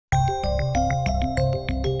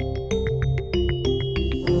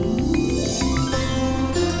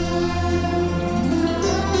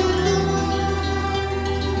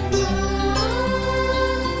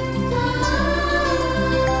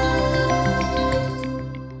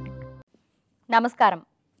నమస్కారం.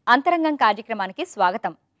 అంతరంగం కార్యక్రమానికి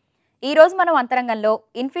స్వాగతం. ఈ రోజు మనం అంతరంగంలో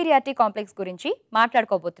ఇన్ఫీరియారిటీ కాంప్లెక్స్ గురించి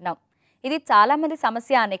మాట్లాడుకోబోతున్నాం. ఇది చాలా మంది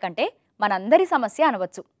సమస్య అనే కంటే మనందరి సమస్య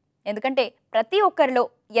అనవచ్చు. ఎందుకంటే ప్రతి ఒక్కరిలో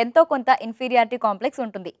ఎంతో కొంత ఇన్ఫీరియారిటీ కాంప్లెక్స్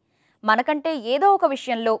ఉంటుంది. మనకంటే ఏదో ఒక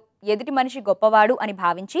విషయంలో ఎదుటి మనిషి గొప్పవాడు అని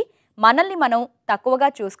భావించి మనల్ని మనం తక్కువగా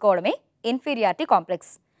చూసుకోవడమే ఇన్ఫీరియారిటీ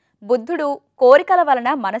కాంప్లెక్స్. బుద్ధుడు కోరికల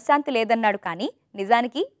వలన మనశ్శాంతి లేదన్నాడు, కానీ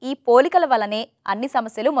నిజానికి ఈ పోలికల వలనే అన్ని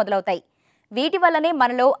సమస్యలు మొదలవుతాయి. వీటి వల్లనే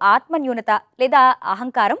మనలో ఆత్మన్యూనత లేదా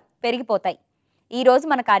అహంకారం పెరిగిపోతాయి. ఈరోజు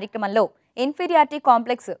మన కార్యక్రమంలో ఇన్ఫీరియారిటీ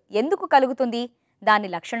కాంప్లెక్స్ ఎందుకు కలుగుతుంది, దాని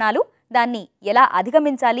లక్షణాలు, దాన్ని ఎలా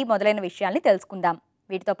అధిగమించాలి మొదలైన విషయాల్ని తెలుసుకుందాం.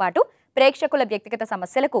 వీటితో పాటు ప్రేక్షకుల వ్యక్తిగత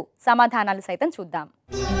సమస్యలకు సమాధానాలు సైతం చూద్దాం.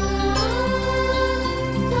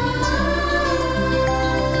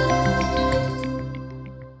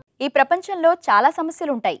 ఈ ప్రపంచంలో చాలా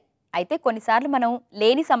సమస్యలు ఉంటాయి. అయితే కొన్నిసార్లు మనం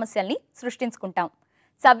లేని సమస్యల్ని సృష్టించుకుంటాం.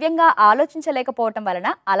 సవ్యంగా ఆలోచించలేకపోవటం వలన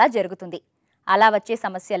అలా జరుగుతుంది. అలా వచ్చే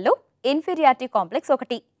సమస్యల్లో ఇన్ఫీరియారిటీ కాంప్లెక్స్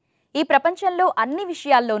ఒకటి. ఈ ప్రపంచంలో అన్ని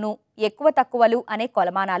విషయాల్లోనూ ఎక్కువ తక్కువలు అనే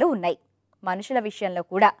కొలమానాలు ఉన్నాయి. మనుషుల విషయంలో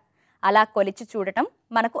కూడా అలా కొలిచి చూడటం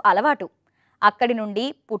మనకు అలవాటు. అక్కడి నుండి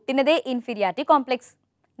పుట్టినదే ఇన్ఫీరియారిటీ కాంప్లెక్స్.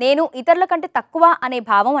 నేను ఇతరుల కంటే తక్కువ అనే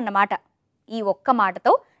భావం అన్నమాట. ఈ ఒక్క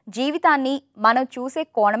మాటతో జీవితాన్ని మనం చూసే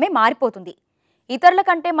కోణమే మారిపోతుంది. ఇతరుల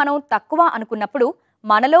కంటే మనం తక్కువ అనుకున్నప్పుడు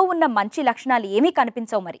మనలో ఉన్న మంచి లక్షణాలు ఏమీ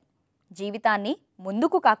కనిపించవు. మరి జీవితాన్ని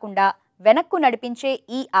ముందుకు కాకుండా వెనక్కు నడిపించే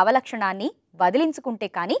ఈ అవలక్షణాన్ని వదిలించుకుంటే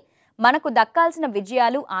కానీ మనకు దక్కాల్సిన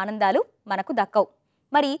విజయాలు, ఆనందాలు మనకు దక్కవు.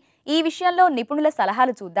 మరి ఈ విషయంలో నిపుణుల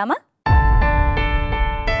సలహాలు చూద్దామా?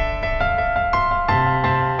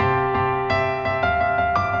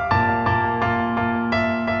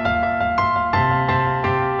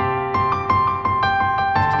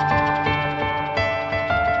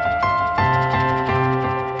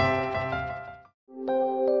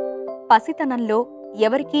 పసితనంలో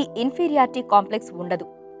ఎవరికీ ఇన్ఫీరియారిటీ కాంప్లెక్స్ ఉండదు.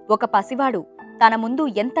 ఒక పసివాడు తన ముందు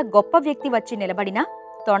ఎంత గొప్ప వ్యక్తి వచ్చి నిలబడినా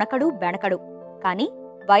తొణకడు, బెణకడు. కానీ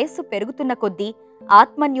వయస్సు పెరుగుతున్న కొద్దీ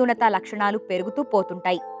ఆత్మన్యూనత లక్షణాలు పెరుగుతూ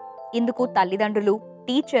పోతుంటాయి. ఇందుకు తల్లిదండ్రులు,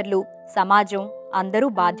 టీచర్లు, సమాజం అందరూ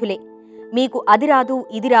బాధ్యులే. మీకు అది రాదు,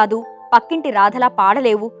 ఇది రాదు, పక్కింటి రాధలా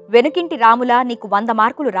పాడలేవు, వెనుకింటి రాములా నీకు 100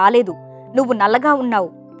 మార్కులు రాలేదు, నువ్వు నల్లగా ఉన్నావు,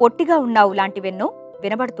 పొట్టిగా ఉన్నావు లాంటివెన్నో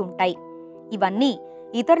వినబడుతుంటాయి. ఇవన్నీ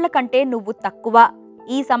ఇతరుల కంటే నువ్వు తక్కువ,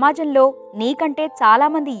 ఈ సమాజంలో నీకంటే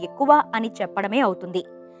చాలామంది ఎక్కువ అని చెప్పడమే అవుతుంది.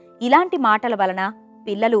 ఇలాంటి మాటల వలన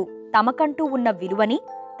పిల్లలు తమకంటూ ఉన్న విలువని,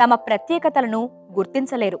 తమ ప్రత్యేకతలను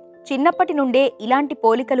గుర్తించలేరు. చిన్నప్పటి నుండే ఇలాంటి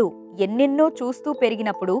పోలికలు ఎన్నెన్నో చూస్తూ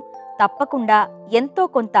పెరిగినప్పుడు తప్పకుండా ఎంతో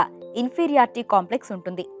కొంత ఇన్ఫీరియారిటీ కాంప్లెక్స్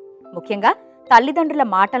ఉంటుంది. ముఖ్యంగా తల్లిదండ్రుల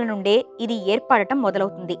మాటల నుండే ఇది ఏర్పడటం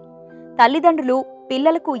మొదలవుతుంది. తల్లిదండ్రులు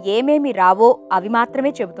పిల్లలకు ఏమేమి రావో అవి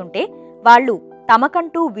మాత్రమే చెబుతుంటే వాళ్ళు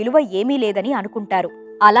తమకంటూ విలువ ఏమీ లేదని అనుకుంటారు.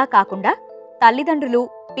 అలా కాకుండా తల్లిదండ్రులు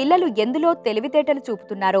పిల్లలు ఎందులో తెలివితేటలు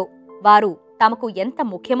చూపుతున్నారో, వారు తమకు ఎంత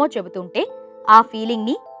ముఖ్యమో చెబుతుంటే ఆ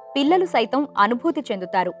ఫీలింగ్ని పిల్లలు సైతం అనుభూతి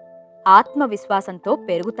చెందుతారు, ఆత్మవిశ్వాసంతో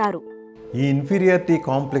పెరుగుతారు. ఈ ఇన్ఫీరియారిటీ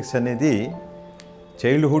కాంప్లెక్స్ అనేది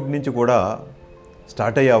చైల్డ్హుడ్ నుంచి కూడా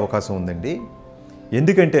స్టార్ట్ అయ్యే అవకాశం ఉందండి.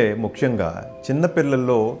 ఎందుకంటే ముఖ్యంగా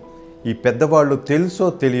చిన్నపిల్లల్లో ఈ పెద్దవాళ్ళు తెలుసో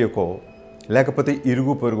తెలియకో, లేకపోతే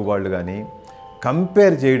ఇరుగు పొరుగు వాళ్ళు కానీ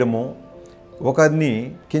కంపేర్ చేయడము, ఒకరిని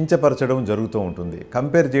కించపరచడం జరుగుతూ ఉంటుంది.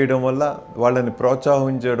 కంపేర్ చేయడం వల్ల వాళ్ళని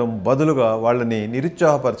ప్రోత్సహించడం బదులుగా వాళ్ళని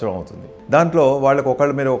నిరుత్సాహపరచడం అవుతుంది. దాంట్లో వాళ్ళకి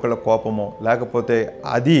ఒకళ్ళ మీద ఒకళ్ళ కోపమో, లేకపోతే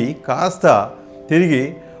అది కాస్త తిరిగి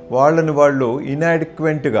వాళ్ళని వాళ్ళు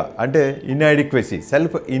ఇన్యాడిక్వెంట్గా, అంటే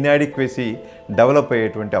సెల్ఫ్ ఇన్యాడిక్వెసీ డెవలప్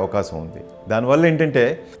అయ్యేటువంటి అవకాశం ఉంది. దానివల్ల ఏంటంటే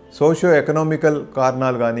సోషియో ఎకనామికల్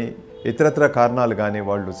కారణాలు కానీ ఇతరత్ర కారణాలు కానీ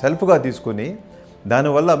వాళ్ళు సెల్ఫ్గా తీసుకుని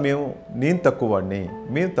దానివల్ల నేను తక్కువ వాడిని,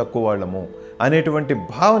 మేము తక్కువ వాళ్ళము అనేటువంటి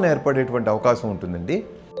భావన ఏర్పడేటువంటి అవకాశం ఉంటుందండి.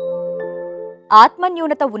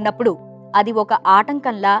 ఆత్మన్యూనత ఉన్నప్పుడు అది ఒక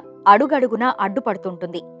ఆటంకంలా అడుగడుగునా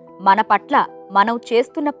అడ్డుపడుతుంటుంది. మన పట్ల, మనం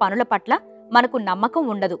చేస్తున్న పనుల పట్ల మనకు నమ్మకం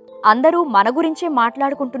ఉండదు. అందరూ మన గురించే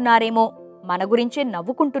మాట్లాడుకుంటున్నారేమో, మన గురించే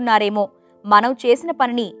నవ్వుకుంటున్నారేమో, మనం చేసిన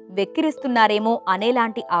పనిని వెక్కిరిస్తున్నారేమో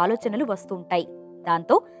అనేలాంటి ఆలోచనలు వస్తుంటాయి.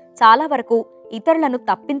 దాంతో చాలా వరకు ఇతరులను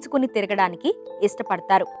తప్పించుకుని తిరగడానికి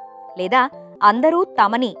ఇష్టపడతారు. లేదా అందరూ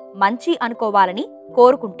తమని మంచి అనుకోవాలని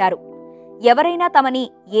కోరుకుంటారు. ఎవరైనా తమని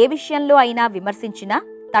ఏ విషయంలో అయినా విమర్శించినా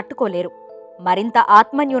తట్టుకోలేరు. మరింత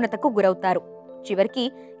ఆత్మన్యూనతకు గురవుతారు. చివరికి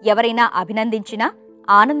ఎవరైనా అభినందించినా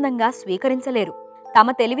ఆనందంగా స్వీకరించలేరు. తమ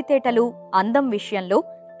తెలివితేటలు, అందం విషయంలో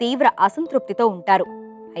తీవ్ర అసంతృప్తితో ఉంటారు.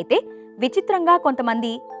 అయితే విచిత్రంగా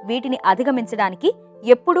కొంతమంది వీటిని అధిగమించడానికి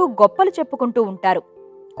ఎప్పుడూ గొప్పలు చెప్పుకుంటూ ఉంటారు.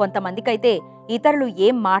 కొంతమందికైతే ఇతరులు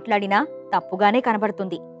ఏం మాట్లాడినా తప్పుగానే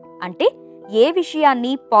కనబడుతుంది. అంటే ఏ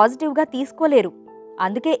విషయాన్ని పాజిటివ్గా తీసుకోలేరు.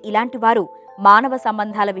 అందుకే ఇలాంటి వారు మానవ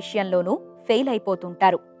సంబంధాల విషయంలోనూ ఫెయిల్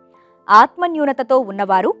అయిపోతుంటారు. ఆత్మన్యూనతతో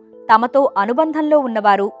ఉన్నవారు, తమతో అనుబంధంలో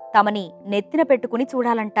ఉన్నవారు తమని నెత్తిన పెట్టుకుని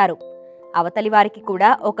చూడాలంటారు. అవతలివారికి కూడా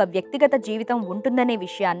ఒక వ్యక్తిగత జీవితం ఉంటుందనే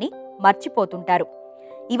విషయాన్ని మర్చిపోతుంటారు.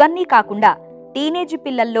 ఇవన్నీ కాకుండా టీనేజ్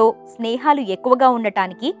పిల్లల్లో స్నేహాలు ఎక్కువగా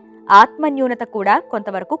ఉండటానికి ఆత్మన్యూనత కూడా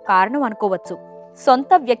కొంతవరకు కారణం అనుకోవచ్చు.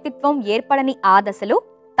 సొంత వ్యక్తిత్వం ఏర్పడని ఆ దశలో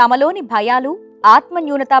తమలోని భయాలు,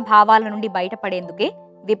 ఆత్మన్యూనతా భావాల నుండి బయటపడేందుకే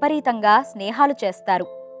విపరీతంగా స్నేహాలు చేస్తారు.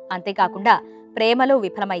 అంతేకాకుండా ప్రేమలో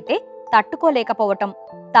విఫలమైతే తట్టుకోలేకపోవటం,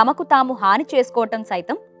 తమకు తాము హాని చేసుకోవటం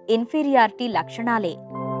సైతం ఇన్ఫీరియారిటీ లక్షణాలే.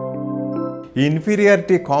 ఈ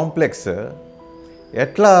ఇన్ఫీరియారిటీ కాంప్లెక్స్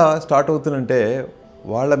ఎట్లా స్టార్ట్ అవుతుందంటే,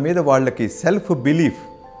 వాళ్ళ మీద వాళ్ళకి సెల్ఫ్ బిలీఫ్,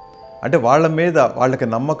 అంటే వాళ్ళ మీద వాళ్ళకి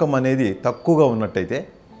నమ్మకం అనేది తక్కువగా ఉన్నట్టయితే,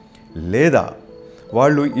 లేదా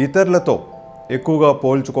వాళ్ళు ఇతరులతో ఎక్కువగా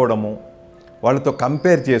పోల్చుకోవడము, వాళ్ళతో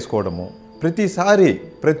కంపేర్ చేసుకోవడము, ప్రతిసారి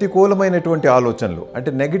ప్రతికూలమైనటువంటి ఆలోచనలు, అంటే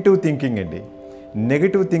నెగిటివ్ థింకింగ్ అండి.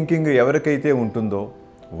 నెగిటివ్ థింకింగ్ ఎవరికైతే ఉంటుందో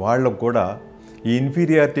వాళ్ళకు కూడా ఈ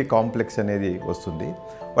ఇన్ఫీరియారిటీ కాంప్లెక్స్ అనేది వస్తుంది.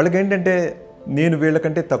 వాళ్ళకి ఏంటంటే, నేను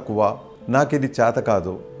వీళ్ళకంటే తక్కువ, నాకు ఇది చేత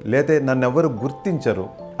కాదు, లేదా నన్ను ఎవరు గుర్తించరు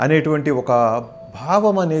అనేటువంటి ఒక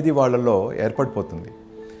భావం అనేది వాళ్ళలో ఏర్పడిపోతుంది.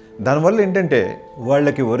 దానివల్ల ఏంటంటే,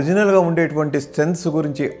 వాళ్ళకి ఒరిజినల్గా ఉండేటువంటి స్ట్రెంగ్స్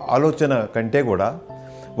గురించి ఆలోచన కంటే కూడా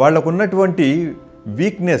వాళ్ళకున్నటువంటి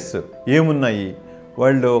వీక్నెస్ ఏమున్నాయి,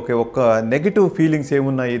 వాళ్ళు ఒక నెగిటివ్ ఫీలింగ్స్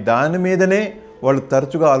ఏమున్నాయి, దాని మీదనే వాళ్ళు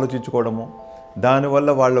తరచుగా ఆలోచించుకోవడము, దానివల్ల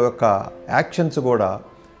వాళ్ళ యొక్క యాక్షన్స్ కూడా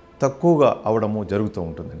తక్కువగా అవడము జరుగుతూ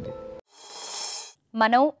ఉంటుందండి.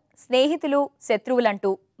 మనం స్నేహితులు, శత్రువులంటూ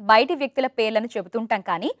బయటి వ్యక్తుల పేర్లను చెబుతుంటాం,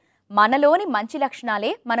 కానీ మనలోని మంచి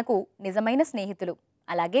లక్షణాలే మనకు నిజమైన స్నేహితులు,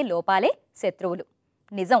 అలాగే లోపాలే శత్రువులు.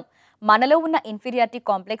 నిజం, మనలో ఉన్న ఇన్ఫీరియారిటీ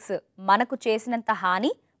కాంప్లెక్స్ మనకు చేసినంత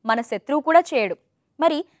హాని మన శత్రువు కూడా చేయడు.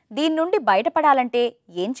 మరి దీని నుండి బయటపడాలంటే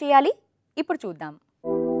ఏం చేయాలి? ఇప్పుడు చూద్దాం.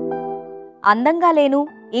 అందంగా లేను,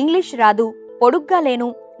 ఇంగ్లీష్ రాదు, పొడుగ్గా లేను,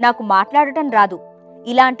 నాకు మాట్లాడటం రాదు,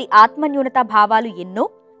 ఇలాంటి ఆత్మన్యూనతా భావాలు ఎన్నో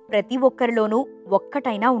ప్రతి ఒక్కరిలోనూ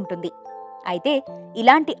ఒక్కటైనా ఉంటుంది. అయితే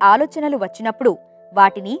ఇలాంటి ఆలోచనలు వచ్చినప్పుడు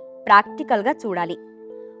వాటిని ప్రాక్టికల్గా చూడాలి.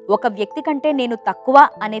 ఒక వ్యక్తి కంటే నేను తక్కువ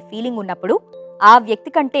అనే ఫీలింగ్ ఉన్నప్పుడు ఆ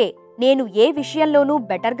వ్యక్తి కంటే నేను ఏ విషయంలోనూ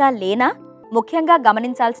బెటర్గా లేనా? ముఖ్యంగా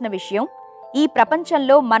గమనించాల్సిన విషయం, ఈ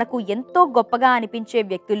ప్రపంచంలో మనకు ఎంతో గొప్పగా అనిపించే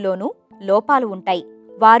వ్యక్తుల్లోనూ లోపాలు ఉంటాయి.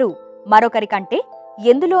 వారు మరొకరి కంటే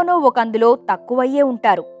ఎందులోనో ఒకందులో తక్కువయ్యే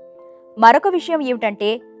ఉంటారు. మరొక విషయం ఏమిటంటే,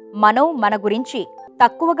 మనం మన గురించి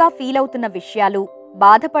తక్కువగా ఫీల్ అవుతున్న విషయాలు,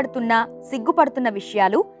 బాధపడుతున్నా సిగ్గుపడుతున్న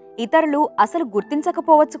విషయాలు ఇతరులు అసలు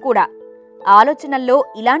గుర్తించకపోవచ్చు కూడా. ఆలోచనల్లో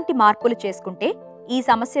ఇలాంటి మార్పులు చేసుకుంటే ఈ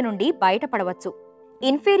సమస్య నుండి బయటపడవచ్చు.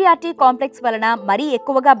 ఇన్ఫీరియారిటీ కాంప్లెక్స్ వలన మరీ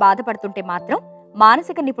ఎక్కువగా బాధపడుతుంటే మాత్రం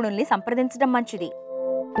మానసిక నిపుణుల్ని సంప్రదించడం మంచిది.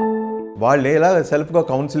 వాళ్ళు ఎలా సెల్ఫ్గా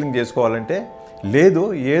కౌన్సిలింగ్ చేసుకోవాలంటే, లేదు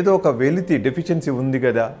ఏదో ఒక వెలితి డెఫిషియన్సీ ఉంది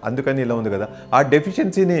కదా, అందుకని ఇలా ఉంది కదా, ఆ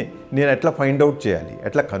డెఫిషియన్సీని నేను ఎట్లా ఫైండ్ అవుట్ చేయాలి,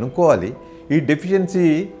 ఎట్లా కనుక్కోవాలి, ఈ డెఫిషియన్సీ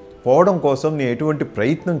పోవడం కోసం నేను ఎటువంటి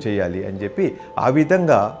ప్రయత్నం చేయాలి అని చెప్పి ఆ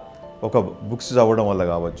విధంగా ఒక బుక్స్ చదవడం వల్ల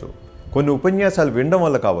కావచ్చు, కొన్ని ఉపన్యాసాలు వినడం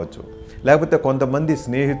వల్ల కావచ్చు, లేకపోతే కొంతమంది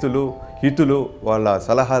స్నేహితులు, హితులు వాళ్ళ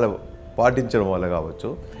సలహాలు పాటించడం వల్ల కావచ్చు,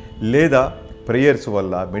 లేదా ప్రేయర్స్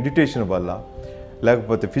వల్ల, మెడిటేషన్ వల్ల,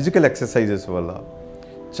 లేకపోతే ఫిజికల్ ఎక్సర్సైజెస్ వల్ల,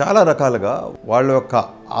 చాలా రకాలుగా వాళ్ళ యొక్క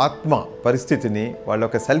ఆత్మ పరిస్థితిని, వాళ్ళ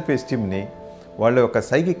యొక్క సెల్ఫ్ ఎస్టీమ్ని, వాళ్ళ యొక్క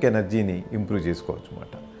సైకిక్ ఎనర్జీని ఇంప్రూవ్ చేసుకోవచ్చు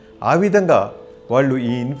అన్నమాట. ఆ విధంగా వాళ్ళు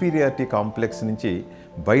ఈ ఇన్ఫీరియారిటీ కాంప్లెక్స్ నుంచి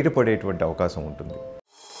బయటపడేటువంటి అవకాశం ఉంటుంది.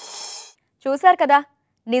 చూశారు కదా,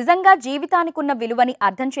 నిజంగా జీవితానికున్న విలువని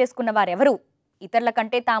అర్థం చేసుకున్న వారెవరూ ఇతరుల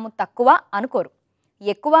కంటే తాము తక్కువ అనుకోరు,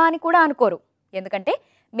 ఎక్కువ అని కూడా అనుకోరు. ఎందుకంటే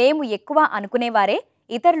మేము ఎక్కువ అనుకునేవారే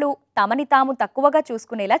ఇతరులు తమని తాము తక్కువగా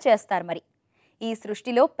చూసుకునేలా చేస్తారు. మరి ఈ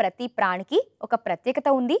సృష్టిలో ప్రతి ప్రాణికి ఒక ప్రత్యేకత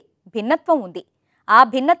ఉంది, భిన్నత్వం ఉంది. ఆ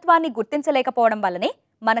భిన్నత్వాన్ని గుర్తించలేకపోవడం వల్లనే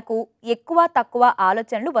మనకు ఎక్కువ తక్కువ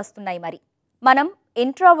ఆలోచనలు వస్తున్నాయి. మరి మనం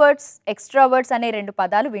ఇంట్రోవర్ట్స్, ఎక్స్ట్రోవర్ట్స్ అనే 2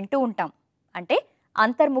 పదాలు వింటూ ఉంటాం. అంటే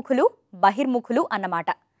అంతర్ముఖులు, బహిర్ముఖులు అన్నమాట.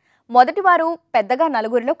 మొదటివారు పెద్దగా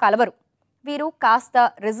నలుగురిలో కలవరు. వీరు కాస్త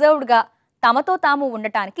రిజర్వ్డ్గా తమతో తాము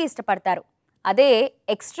ఉండటానికి ఇష్టపడతారు. అదే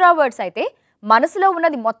ఎక్స్ట్రావర్ట్స్ అయితే మనసులో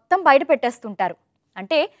ఉన్నది మొత్తం బయట పెట్టేస్తుంటారు.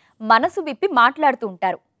 అంటే మనసు విప్పి మాట్లాడుతూ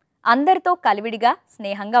ఉంటారు. అందరితో కలివిడిగా,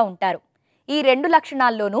 స్నేహంగా ఉంటారు. ఈ 2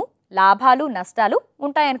 లక్షణాల్లోనూ లాభాలు, నష్టాలు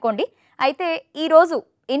ఉంటాయనుకోండి. అయితే ఈరోజు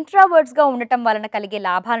ఇంట్రావర్ట్స్గా ఉండటం వలన కలిగే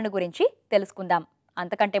లాభాలను గురించి తెలుసుకుందాం.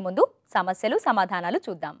 అంతకంటే ముందు సమస్యలు, సమాధానాలు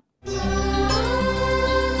చూద్దాం.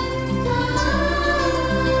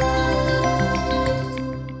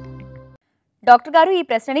 డాక్టర్ గారు, ఈ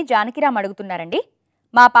ప్రశ్నని జానకిరామ్ అడుగుతున్నారండి.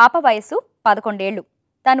 మా పాప వయస్సు 11 ఏళ్లు.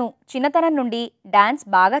 తను చిన్నతనం నుండి డాన్స్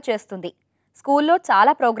బాగా చేస్తుంది. స్కూల్లో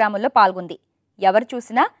చాలా ప్రోగ్రాముల్లో పాల్గొంది. ఎవరు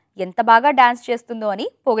చూసినా ఎంత బాగా డాన్స్ చేస్తుందో అని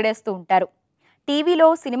పొగిడేస్తూ ఉంటారు. టీవీలో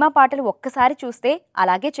సినిమా పాటలు ఒక్కసారి చూస్తే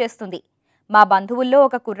అలాగే చేస్తుంది. మా బంధువుల్లో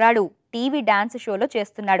ఒక కుర్రాడు టీవీ డాన్స్ షోలో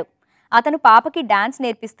చేస్తున్నాడు. అతను పాపకి డాన్స్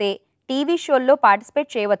నేర్పిస్తే టీవీ షోల్లో పార్టిసిపేట్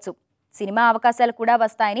చేయవచ్చు, సినిమా అవకాశాలు కూడా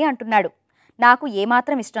వస్తాయని అంటున్నాడు. నాకు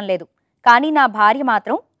ఏమాత్రం ఇష్టం లేదు, కానీ నా భార్య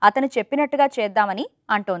మాత్రం అతను చెప్పినట్టుగా చేద్దామని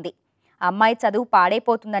అంటోంది. అమ్మాయి చదువు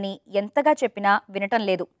పాడైపోతుందని ఎంతగా చెప్పినా వినటం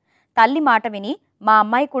లేదు. తల్లి మాట విని మా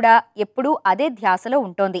అమ్మాయి కూడా ఎప్పుడూ అదే ధ్యాసలో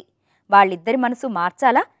ఉంటోంది. వాళ్ళిద్దరి మనసు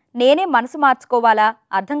మార్చాలా, నేనే మనసు మార్చుకోవాలా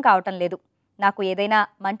అర్థం కావటం లేదు. నాకు ఏదైనా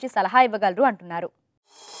మంచి సలహా ఇవ్వగలరు అంటున్నారు.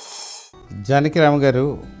 జానకిరామ గారు,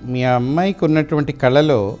 మీ అమ్మాయికి ఉన్నటువంటి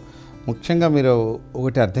కళలో ముఖ్యంగా మీరు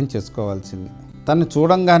ఒకటి అర్థం చేసుకోవాల్సింది, తను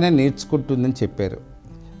చూడంగానే నేర్చుకుంటుందని చెప్పారు.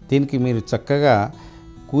 దీనికి మీరు చక్కగా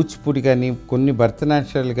కూచిపూడి కానీ కొన్ని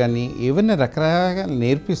భరతనాట్యాలు కానీ ఏవైనా రకరకాల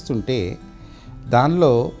నేర్పిస్తుంటే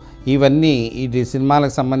దానిలో ఇవన్నీ ఈ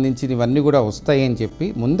సినిమాలకు సంబంధించిన ఇవన్నీ కూడా వస్తాయని చెప్పి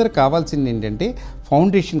ముందర కావాల్సింది ఏంటంటే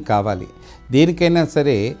ఫౌండేషన్ కావాలి. దేనికైనా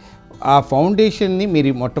సరే ఆ ఫౌండేషన్ని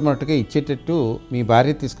మీరు మొట్టమొదటిగా ఇచ్చేటట్టు మీ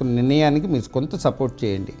భార్య తీసుకున్న నిర్ణయానికి మీరు కొంత సపోర్ట్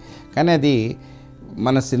చేయండి. కానీ అది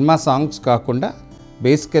మన సినిమా సాంగ్స్ కాకుండా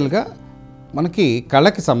బేసికల్గా మనకి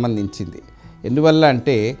కళకి సంబంధించింది. ఎందువల్ల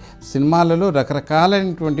అంటే సినిమాలలో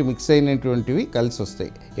రకరకాలైనటువంటి మిక్స్ అయినటువంటివి కలిసి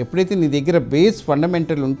వస్తాయి. ఎప్పుడైతే నీ దగ్గర బేస్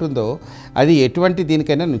ఫండమెంటల్ ఉంటుందో అది ఎటువంటి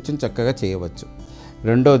దీనికైనా నృత్యం చక్కగా చేయవచ్చు.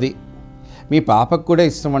 రెండోది, మీ పాపకు కూడా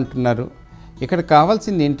ఇష్టం అంటున్నారు. ఇక్కడ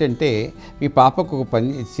కావాల్సింది ఏంటంటే మీ పాపకు ఒక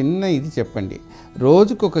చిన్న ఇది చెప్పండి.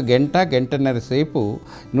 రోజుకు ఒక గంట గంటన్నర సేపు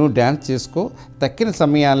నువ్వు డ్యాన్స్ చేసుకో, తక్కిన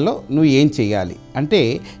సమయాల్లో నువ్వు ఏం చేయాలి అంటే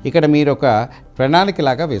ఇక్కడ మీరు ఒక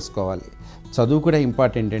ప్రణాళికలాగా వేసుకోవాలి. చదువు కూడా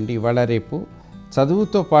ఇంపార్టెంట్ అండి. ఇవాళ రేపు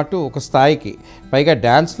చదువుతో పాటు ఒక స్థాయికి పైగా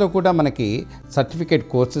డ్యాన్స్లో కూడా మనకి సర్టిఫికేట్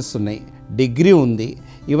కోర్సెస్ ఉన్నాయి, డిగ్రీ ఉంది.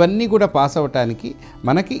 ఇవన్నీ కూడా పాస్ అవ్వటానికి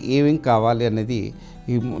మనకి ఏమేం కావాలి అనేది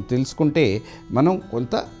తెలుసుకుంటే మనం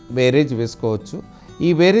కొంత వేరేజ్ వేసుకోవచ్చు.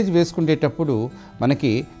 ఈ వేరేజ్ వేసుకునేటప్పుడు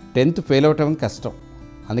మనకి 10th ఫెయిల్ అవ్వటం కష్టం.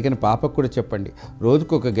 అందుకని పాపకు కూడా చెప్పండి,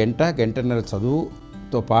 రోజుకు ఒక గంట గంటన్నర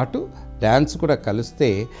చదువుతో పాటు డ్యాన్స్ కూడా కలిస్తే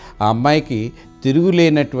ఆ అమ్మాయికి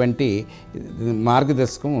తిరుగులేనటువంటి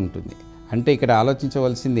మార్గదర్శకం ఉంటుంది. అంటే ఇక్కడ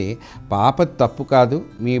ఆలోచించవలసింది పాప తప్పు కాదు,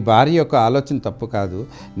 మీ భార్య యొక్క ఆలోచన తప్పు కాదు.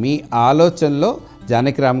 మీ ఆలోచనలో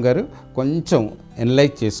జానకిరామ్ గారు కొంచెం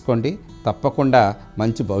ఎనలైజ్ చేసుకోండి, తప్పకుండా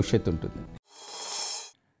మంచి భవిష్యత్తు ఉంటుంది.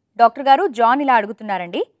 డాక్టర్ గారు, జాన్ ఇలా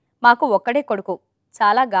అడుగుతున్నారండి. మాకు ఒక్కడే కొడుకు,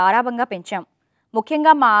 చాలా గారాబంగా పెంచాం.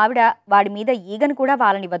 ముఖ్యంగా మా ఆవిడ వాడి మీద ఈగను కూడా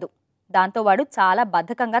వాలనివ్వదు. దాంతో వాడు చాలా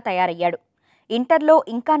బద్ధకంగా తయారయ్యాడు. ఇంటర్లో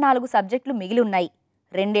ఇంకా 4 సబ్జెక్టులు మిగిలి ఉన్నాయి.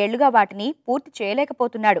 2 ఏళ్లుగా వాటిని పూర్తి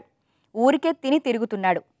చేయలేకపోతున్నాడు. ఊరికే తిని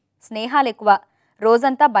తిరుగుతున్నాడు. స్నేహాలెక్కువ,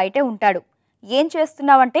 రోజంతా బయటే ఉంటాడు. ఏం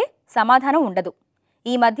చేస్తున్నావంటే సమాధానం ఉండదు.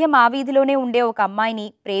 ఈ మధ్య మా వీధిలోనే ఉండే ఒక అమ్మాయిని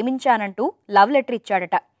ప్రేమించానంటూ లవ్ లెటర్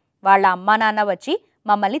ఇచ్చాడట. వాళ్ళ అమ్మా నాన్న వచ్చి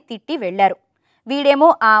మమ్మల్ని తిట్టి వెళ్లారు. వీడేమో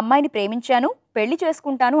ఆ అమ్మాయిని ప్రేమించాను, పెళ్లి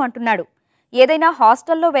చేసుకుంటాను అంటున్నాడు. ఏదైనా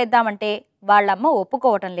హాస్టల్లో వేద్దామంటే వాళ్ళమ్మ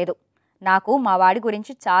ఒప్పుకోవటం లేదు. నాకు మా వాడి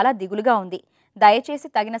గురించి చాలా దిగులుగా ఉంది. దయచేసి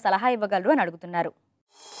తగిన సలహా ఇవ్వగలరు అని అడుగుతున్నారు.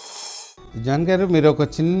 జాన్ గారు, మీరు ఒక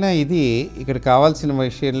చిన్న ఇది ఇక్కడ కావాల్సిన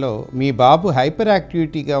విషయంలో మీ బాబు హైపర్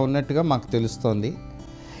యాక్టివిటీగా ఉన్నట్టుగా మాకు తెలుస్తోంది.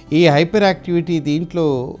 ఈ హైపర్ యాక్టివిటీ దీంట్లో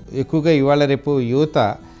ఎక్కువగా ఇవాళ రేపు యువత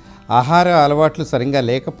ఆహార అలవాట్లు సరిగ్గా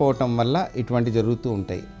లేకపోవటం వల్ల ఇటువంటి జరుగుతూ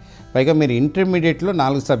ఉంటాయి. పైగా మీరు ఇంటర్మీడియట్లో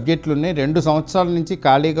 4 సబ్జెక్టులు ఉన్నాయి, 2 సంవత్సరాల నుంచి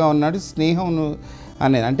ఖాళీగా ఉన్నాడు. స్నేహం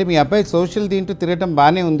అనేది అంటే మీ అబ్బాయి సోషల్ దీంట్లో తిరగటం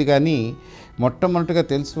బాగానే ఉంది, కానీ మొట్టమొదటిగా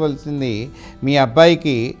తెలుసుకోవాల్సింది మీ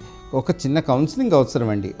అబ్బాయికి ఒక చిన్న కౌన్సిలింగ్ అవసరం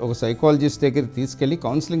అండి. ఒక సైకాలజిస్ట్ దగ్గరికి తీసుకెళ్ళి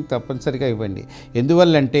కౌన్సిలింగ్ తప్పనిసరిగా ఇవ్వండి.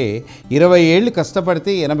 ఎందువల్లంటే 20 ఏళ్ళు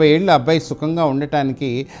కష్టపడితే 80 ఏళ్ళు అబ్బాయి సుఖంగా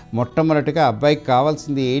ఉండటానికి మొట్టమొదటిగా అబ్బాయికి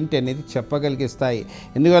కావాల్సింది ఏంటి అనేది చెప్పగలిగే స్థాయి.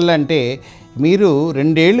 ఎందువల్ల అంటే మీరు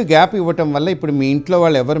 2 ఏళ్ళు గ్యాప్ ఇవ్వటం వల్ల ఇప్పుడు మీ ఇంట్లో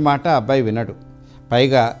వాళ్ళు ఎవరి మాట అబ్బాయి వినడు.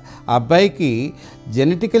 పైగా అబ్బాయికి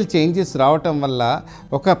జెనెటికల్ చేంజెస్ రావటం వల్ల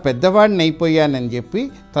ఒక పెద్దవాడిని అయిపోయానని చెప్పి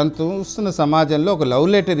తను చూస్తున్న సమాజంలో ఒక లవ్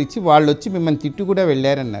లెటర్ ఇచ్చి వాళ్ళు వచ్చి మిమ్మల్ని తిట్టు కూడా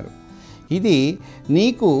వెళ్ళారన్నారు. ఇది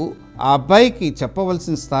నీకు ఆ అబ్బాయికి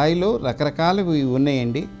చెప్పవలసిన స్థాయిలో రకరకాలవి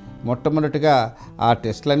ఉన్నాయండి. మొట్టమొదటిగా ఆ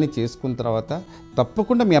టెస్ట్లన్నీ చేసుకున్న తర్వాత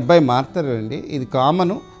తప్పకుండా మీ అబ్బాయి మారుతారండి. ఇది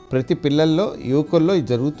కామను, ప్రతి పిల్లల్లో యువకుల్లో ఇది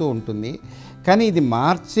జరుగుతూ ఉంటుంది. కానీ ఇది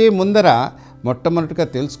మార్చే ముందర మొట్టమొదటిగా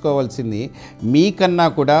తెలుసుకోవాల్సింది మీకన్నా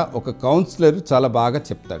కూడా ఒక కౌన్సిలర్ చాలా బాగా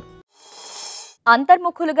చెప్తాడు.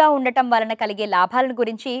 అంతర్ముఖులుగా ఉండటం వలన కలిగే లాభాలను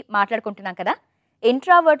గురించి మాట్లాడుకుంటున్నాం కదా.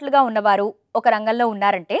 ఇంట్రావర్ట్లుగా ఉన్నవారు ఒక రంగంలో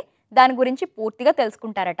ఉన్నారంటే దాని గురించి పూర్తిగా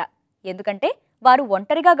తెలుసుకుంటారట. ఎందుకంటే వారు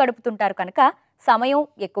ఒంటరిగా గడుపుతుంటారు కనుక సమయం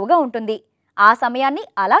ఎక్కువగా ఉంటుంది. ఆ సమయాన్ని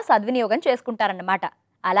అలా సద్వినియోగం చేసుకుంటారన్నమాట.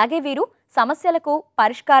 అలాగే వీరు సమస్యలకు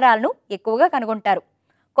పరిష్కారాలను ఎక్కువగా కనుగొంటారు.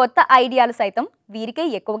 కొత్త ఐడియాలు సైతం వీరికే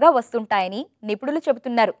ఎక్కువగా వస్తుంటాయని నిపుణులు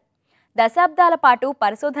చెబుతున్నారు. దశాబ్దాల పాటు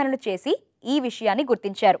పరిశోధనలు చేసి ఈ విషయాన్ని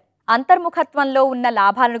గుర్తించారు. అంతర్ముఖత్వంలో ఉన్న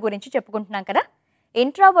లాభాలను గురించి చెప్పుకుంటున్నాం కదా.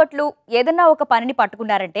 ఇంట్రావర్ట్లు ఏదన్నా ఒక పనిని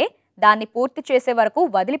పట్టుకున్నారంటే దాన్ని పూర్తి చేసే వరకు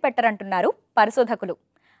వదిలిపెట్టరంటున్నారు పరిశోధకులు.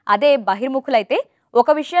 అదే బహిర్ముఖులైతే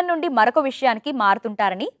ఒక విషయం నుండి మరొక విషయానికి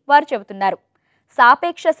మారుతుంటారని వారు చెబుతున్నారు.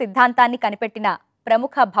 సాపేక్ష సిద్ధాంతాన్ని కనిపెట్టిన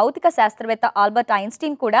ప్రముఖ భౌతిక శాస్త్రవేత్త ఆల్బర్ట్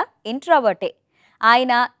ఐన్స్టీన్ కూడా ఇంట్రావర్టే.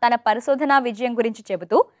 ఆయన తన పరిశోధనా విజయం గురించి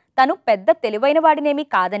చెబుతూ తను పెద్ద తెలివైన వాడినేమీ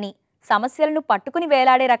కాదని, సమస్యలను పట్టుకుని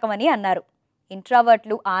వేలాడే రకమని అన్నారు.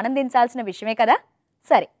 ఇంట్రావర్ట్లు ఆనందించాల్సిన విషయమే కదా.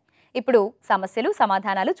 సరే, ఇప్పుడు సమస్యలు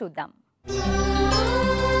సమాధానాలు చూద్దాం.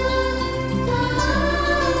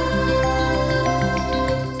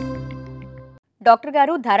 డాక్టర్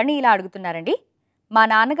గారు, ధరణి ఇలా అడుగుతున్నారండి. మా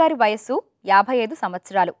నాన్నగారి వయస్సు 55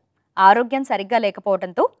 సంవత్సరాలు. ఆరోగ్యం సరిగ్గా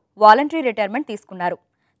లేకపోవడంతో వాలంటరీ రిటైర్మెంట్ తీసుకున్నారు.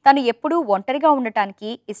 తను ఎప్పుడూ ఒంటరిగా ఉండటానికి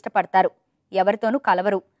ఇష్టపడతారు. ఎవరితోనూ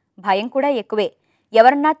కలవరు. భయం కూడా ఎక్కువే.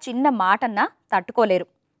 ఎవరన్నా చిన్న మాటన్నా తట్టుకోలేరు.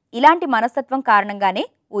 ఇలాంటి మనస్తత్వం కారణంగానే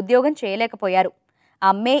ఉద్యోగం చేయలేకపోయారు.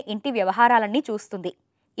 అమ్మే ఇంటి వ్యవహారాలన్నీ చూస్తుంది.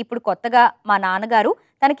 ఇప్పుడు కొత్తగా మా నాన్నగారు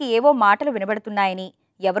తనకి ఏవో మాటలు వినబడుతున్నాయని,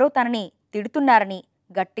 ఎవరో తనని తిడుతున్నారని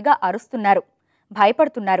గట్టిగా అరుస్తున్నారు.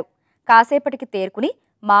 భయపడుతున్నారు. కాసేపటికి తేరుకుని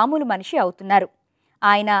మామూలు మనిషి అవుతున్నారు.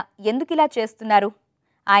 ఆయన ఎందుకిలా చేస్తున్నారు?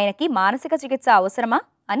 ఆయనకి మానసిక చికిత్స అవసరమా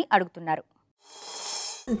అని అడుగుతున్నారు.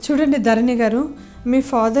 చూడండి ధరణి గారు, మీ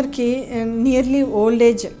ఫాదర్కి నియర్లీ ఓల్డ్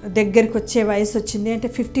ఏజ్ దగ్గరికి వచ్చే వయసు వచ్చింది. అంటే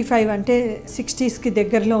 55 అంటే 60స్కి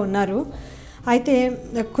దగ్గరలో ఉన్నారు. అయితే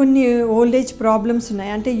కొన్ని ఓల్డ్ ఏజ్ ప్రాబ్లమ్స్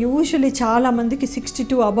ఉన్నాయి. అంటే యూజువలీ చాలామందికి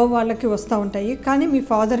 62 అబవ్ వాళ్ళకి వస్తూ ఉంటాయి. కానీ మీ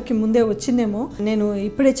ఫాదర్కి ముందే వచ్చిందేమో, నేను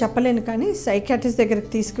ఇప్పుడే చెప్పలేను. కానీ సైకాట్రిస్ట్ దగ్గరికి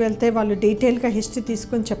తీసుకువెళ్తే వాళ్ళు డీటెయిల్గా హిస్టరీ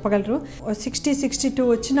తీసుకొని చెప్పగలరు. 62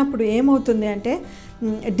 వచ్చినప్పుడు ఏమవుతుంది అంటే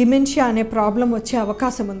డిమెన్షియా అనే ప్రాబ్లం వచ్చే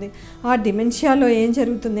అవకాశం ఉంది. ఆ డిమెన్షియాలో ఏం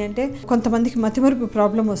జరుగుతుంది అంటే కొంతమందికి మతిమరుపు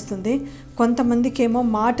ప్రాబ్లం వస్తుంది, కొంతమందికి ఏమో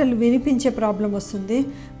మాటలు వినిపించే ప్రాబ్లం వస్తుంది,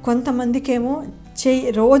 కొంతమందికి ఏమో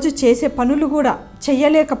రోజు చేసే పనులు కూడా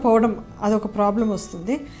చెయ్యలేకపోవడం అదొక ప్రాబ్లం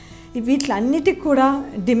వస్తుంది. వీటిలన్నిటికి కూడా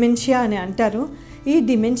డిమెన్షియా అని అంటారు. ఈ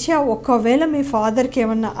డిమెన్షియా ఒకవేళ మీ ఫాదర్కి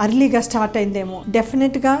ఏమన్నా అర్లీగా స్టార్ట్ అయిందేమో,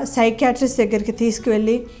 డెఫినెట్గా సైకాట్రిస్ట్ దగ్గరికి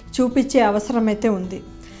తీసుకువెళ్ళి చూపించే అవసరం అయితే ఉంది.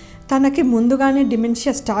 తనకి ముందుగానే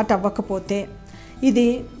డిమెన్షియా స్టార్ట్ అవ్వకపోతే ఇది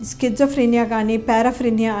స్కిజోఫ్రీనియా కానీ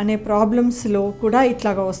పారాఫ్రీనియా అనే ప్రాబ్లమ్స్లో కూడా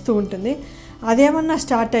ఇట్లాగా వస్తూ ఉంటుంది. అదేమన్నా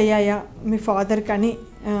స్టార్ట్ అయ్యాయా మీ ఫాదర్ కానీ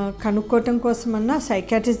కనుక్కోవటం కోసమన్నా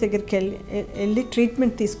సైకాట్రిస్ట్ దగ్గరికి వెళ్ళి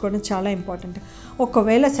ట్రీట్మెంట్ తీసుకోవడం చాలా ఇంపార్టెంట్.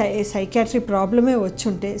 ఒకవేళ సైకాట్రీ ప్రాబ్లమే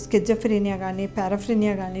వచ్చుంటే, స్కిజోఫ్రీనియా కానీ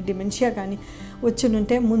పారాఫ్రీనియా కానీ డిమెన్షియా కానీ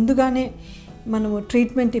వచ్చుంటే ముందుగానే మనము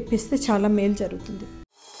ట్రీట్మెంట్ ఇప్పిస్తే చాలా మేలు జరుగుతుంది.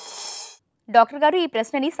 డాక్టర్ గారు, ఈ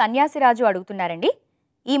ప్రశ్నని సన్యాసిరాజు అడుగుతున్నారండి.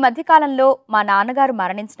 ఈ మధ్యకాలంలో మా నాన్నగారు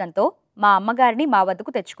మరణించడంతో మా అమ్మగారిని మా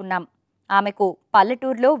వద్దకు తెచ్చుకున్నాం. ఆమెకు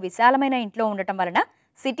పల్లెటూరులో విశాలమైన ఇంట్లో ఉండటం వలన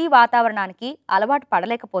సిటీ వాతావరణానికి అలవాటు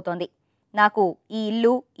పడలేకపోతోంది. నాకు ఈ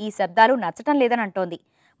ఇల్లు, ఈ శబ్దాలు నచ్చటం లేదని అంటోంది.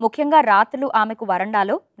 ముఖ్యంగా రాత్రులు ఆమెకు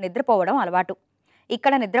వరండాలో నిద్రపోవడం అలవాటు.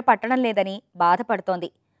 ఇక్కడ నిద్ర పట్టడం లేదని బాధపడుతోంది.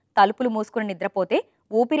 తలుపులు మూసుకుని నిద్రపోతే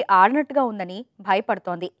ఊపిరి ఆడనట్టుగా ఉందని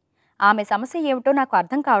భయపడుతోంది. ఆమె సమస్య ఏమిటో నాకు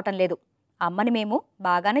అర్థం కావటం లేదు. అమ్మని మేము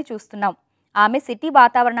బాగానే చూస్తున్నాం. ఆమె సిటీ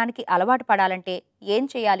వాతావరణానికి అలవాటు పడాలంటే ఏం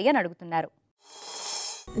చేయాలి అని అడుగుతున్నారు.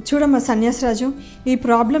 చూడమ్మా సన్యాసరాజు, ఈ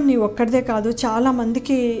ప్రాబ్లం నీ ఒక్కడిదే కాదు,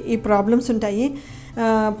 చాలామందికి ఈ ప్రాబ్లమ్స్ ఉంటాయి.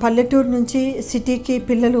 పల్లెటూరు నుంచి సిటీకి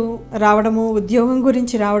పిల్లలు రావడము, ఉద్యోగం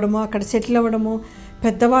గురించి రావడము, అక్కడ సెటిల్ అవ్వడము,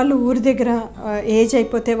 పెద్దవాళ్ళు ఊరి దగ్గర ఏజ్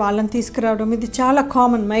అయిపోతే వాళ్ళని తీసుకురావడం, ఇది చాలా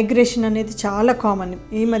కామన్. మైగ్రేషన్ అనేది చాలా కామన్.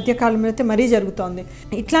 ఈ మధ్యకాలంలో అయితే మరీ జరుగుతోంది.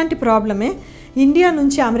 ఇట్లాంటి ప్రాబ్లమే ఇండియా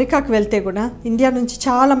నుంచి అమెరికాకి వెళ్తే కూడా, ఇండియా నుంచి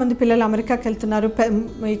చాలామంది పిల్లలు అమెరికాకి వెళ్తున్నారు.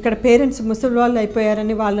 ఇక్కడ పేరెంట్స్ ముసలి వాళ్ళు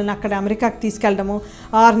అయిపోయారని వాళ్ళని అక్కడ అమెరికాకి తీసుకెళ్ళడము,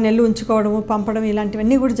 6 నెలలు ఉంచుకోవడము, పంపడం,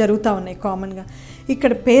 ఇలాంటివన్నీ కూడా జరుగుతూ ఉన్నాయి కామన్గా.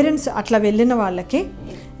 ఇక్కడ పేరెంట్స్ అట్లా వెళ్ళిన వాళ్ళకి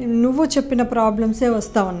నువ్వు చెప్పిన ప్రాబ్లమ్సే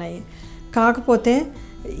వస్తూ ఉన్నాయి. కాకపోతే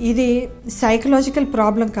ఇది సైకలాజికల్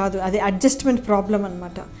ప్రాబ్లం కాదు, అది అడ్జస్ట్మెంట్ ప్రాబ్లం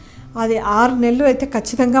అనమాట. అది 6 నెలలు అయితే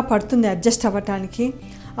ఖచ్చితంగా పడుతుంది అడ్జస్ట్ అవ్వటానికి.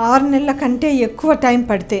 6 నెలల కంటే ఎక్కువ టైం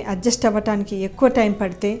పడితే, అడ్జస్ట్ అవ్వటానికి ఎక్కువ టైం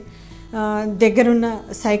పడితే దగ్గరున్న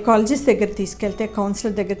సైకాలజిస్ట్ దగ్గర తీసుకెళ్తే,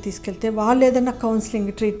 కౌన్సిలర్ దగ్గర తీసుకెళ్తే వాళ్ళు ఏదైనా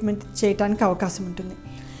కౌన్సిలింగ్ ట్రీట్మెంట్ చేయడానికి అవకాశం ఉంటుంది.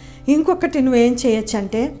 ఇంకొకటి నువ్వేం చేయొచ్చు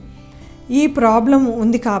అంటే, ఈ ప్రాబ్లం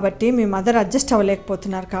ఉంది కాబట్టి మీ మదర్ అడ్జస్ట్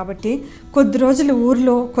అవ్వలేకపోతున్నారు కాబట్టి కొద్ది రోజులు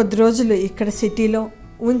ఊర్లో, కొద్ది రోజులు ఇక్కడ సిటీలో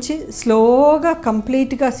ఉంచి స్లోగా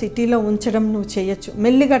కంప్లీట్గా సిటీలో ఉంచడం నువ్వు చేయొచ్చు.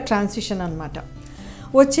 మెల్లిగా ట్రాన్సిషన్ అనమాట.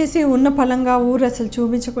 వచ్చేసి ఉన్న పలంగా ఊరు అసలు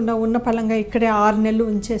చూపించకుండా ఉన్న పలంగా ఇక్కడే 6 నెలలు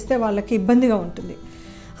ఉంచేస్తే వాళ్ళకి ఇబ్బందిగా ఉంటుంది.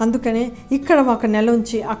 అందుకనే ఇక్కడ ఒక నెల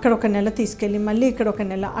ఉంచి అక్కడ ఒక నెల తీసుకెళ్ళి మళ్ళీ ఇక్కడ ఒక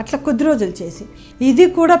నెల అట్లా కొద్ది రోజులు చేసి ఇది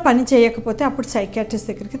కూడా పని చేయకపోతే అప్పుడు సైకియాట్రిస్ట్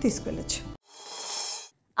దగ్గరికి తీసుకెళ్ళచ్చు.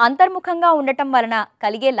 అంతర్ముఖంగా ఉండటం వలన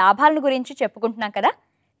కలిగే లాభాలను గురించి చెప్పుకుంటున్నాం కదా.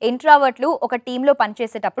 ఇంట్రావర్ట్లు ఒక టీంలో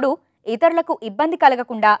పనిచేసేటప్పుడు ఇతరులకు ఇబ్బంది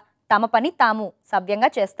కలగకుండా తమ పని తాము సవ్యంగా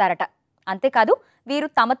చేస్తారట. అంతేకాదు వీరు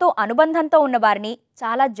తమతో అనుబంధంతో ఉన్న వారిని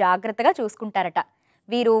చాలా జాగ్రత్తగా చూసుకుంటారట.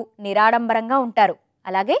 వీరు నిరాడంబరంగా ఉంటారు.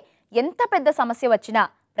 అలాగే ఎంత పెద్ద సమస్య వచ్చినా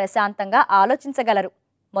ప్రశాంతంగా ఆలోచించగలరు.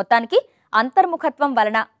 మొత్తానికి అంతర్ముఖత్వం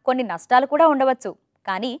వలన కొన్ని నష్టాలు కూడా ఉండవచ్చు,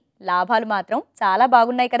 కానీ లాభాలు మాత్రం చాలా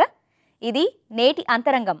బాగున్నాయి కదా. ఇది నేటి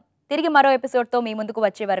అంతరంగం. తిరిగి మరో ఎపిసోడ్తో మీ ముందుకు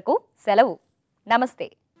వచ్చే వరకు సెలవు. నమస్తే.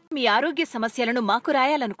 మీ ఆరోగ్య సమస్యలను మాకు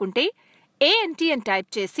రాయాలనుకుంటే ANT అని టైప్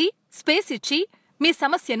చేసి స్పేస్ ఇచ్చి మీ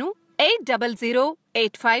సమస్యను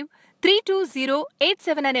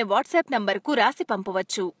 8008532087 అనే వాట్సాప్ నంబర్కు రాసి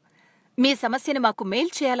పంపవచ్చు. మీ సమస్యను మాకు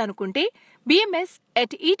మెయిల్ చేయాలనుకుంటే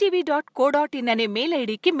bms@etv.co.in అనే మెయిల్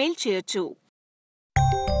ఐడికి మెయిల్ చేయొచ్చు.